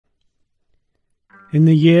In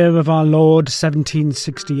the year of our Lord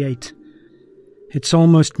 1768, it's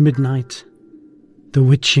almost midnight, the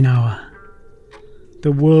witching hour.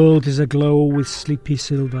 The world is aglow with sleepy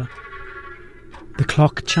silver. The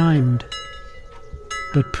clock chimed,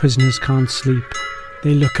 but prisoners can't sleep.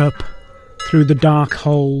 They look up through the dark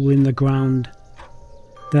hole in the ground.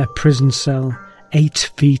 Their prison cell,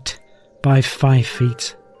 8 feet by 5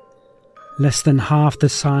 feet, less than half the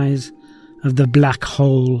size of the black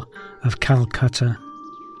hole of Calcutta.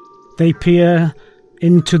 They peer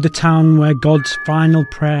into the town where God's final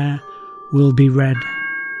prayer will be read.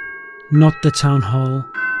 Not the town hall,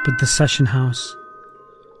 but the session house,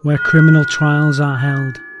 where criminal trials are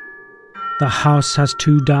held. The house has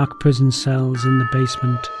 2 dark prison cells in the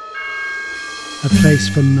basement, a place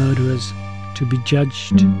for murderers to be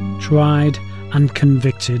judged, tried and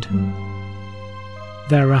convicted.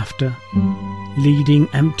 Thereafter, leading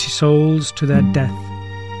empty souls to their death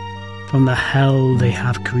from the hell they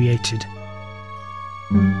have created.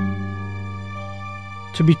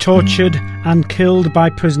 To be tortured and killed by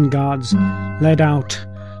prison guards, led out,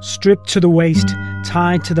 stripped to the waist,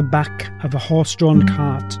 tied to the back of a horse-drawn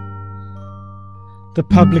cart. The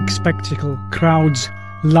public spectacle, crowds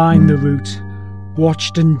lined the route,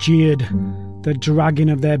 watched and jeered the dragging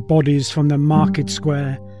of their bodies from the market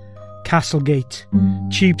square, Castlegate,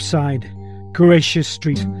 Cheapside, Gracious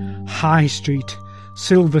Street, High Street,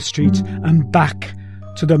 Silver Street and back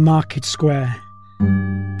to the market square,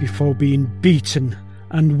 before being beaten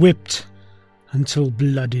and whipped until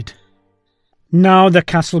blooded. Now the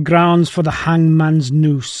castle grounds for the hangman's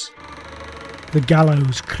noose. The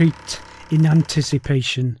gallows creaked in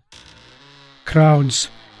anticipation. Crowds,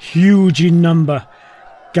 huge in number,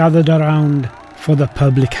 gathered around for the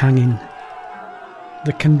public hanging.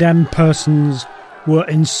 The condemned persons were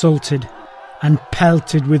insulted and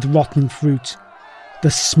pelted with rotten fruit. The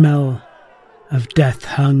smell of death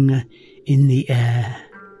hung in the air.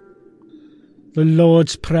 The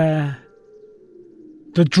Lord's Prayer.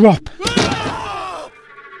 The drop.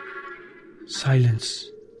 Silence.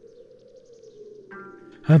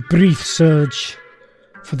 A brief surge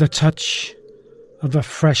for the touch of a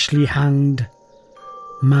freshly hanged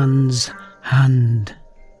man's hand.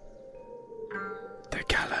 The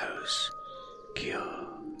gallows cure.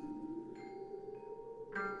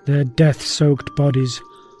 Their death-soaked bodies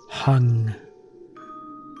hung.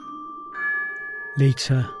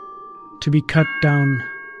 Later, to be cut down,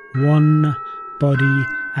 one body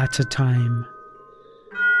at a time,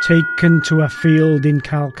 taken to a field in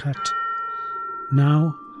Calcutta,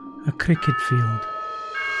 now a cricket field.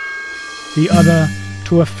 The other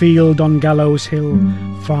to a field on Gallows Hill,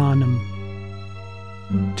 Farnham,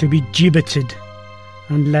 to be gibbeted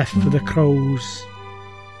and left for the crows,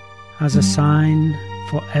 as a sign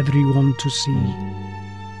for everyone to see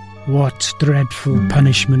what dreadful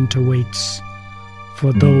punishment awaits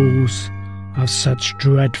for those of such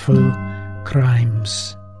dreadful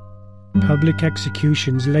crimes. Public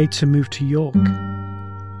executions later moved to York.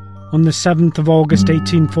 On the 7th of August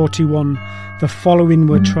 1841, the following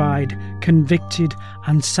were tried, convicted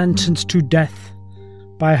and sentenced to death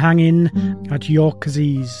by hanging at York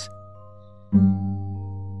Assize.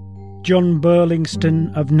 John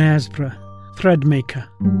Burlingston of Knaresborough, threadmaker,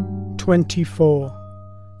 24.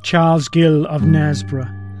 Charles Gill of Knaresborough,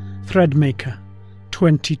 threadmaker,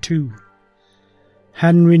 22.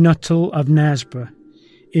 Henry Nuttall of Knaresborough,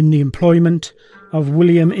 in the employment of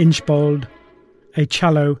William Inchbald, a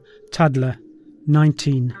challow taddler,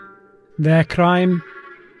 19. Their crime,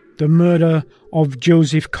 the murder of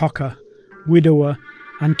Joseph Cocker, widower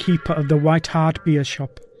and keeper of the White Hart beer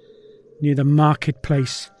shop near the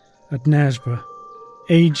marketplace at Knaresborough,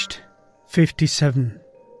 aged 57.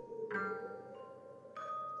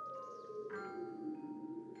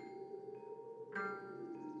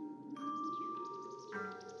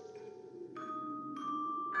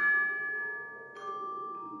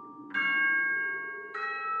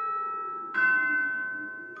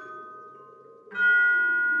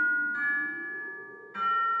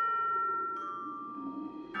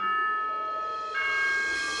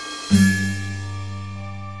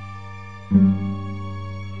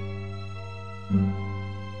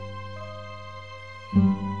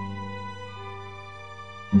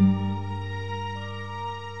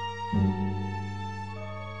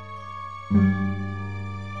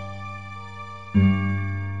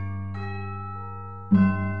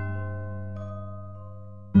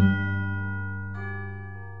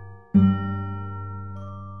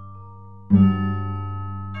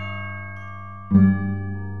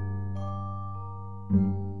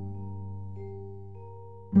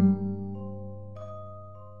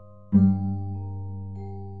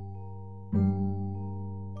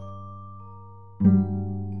 you.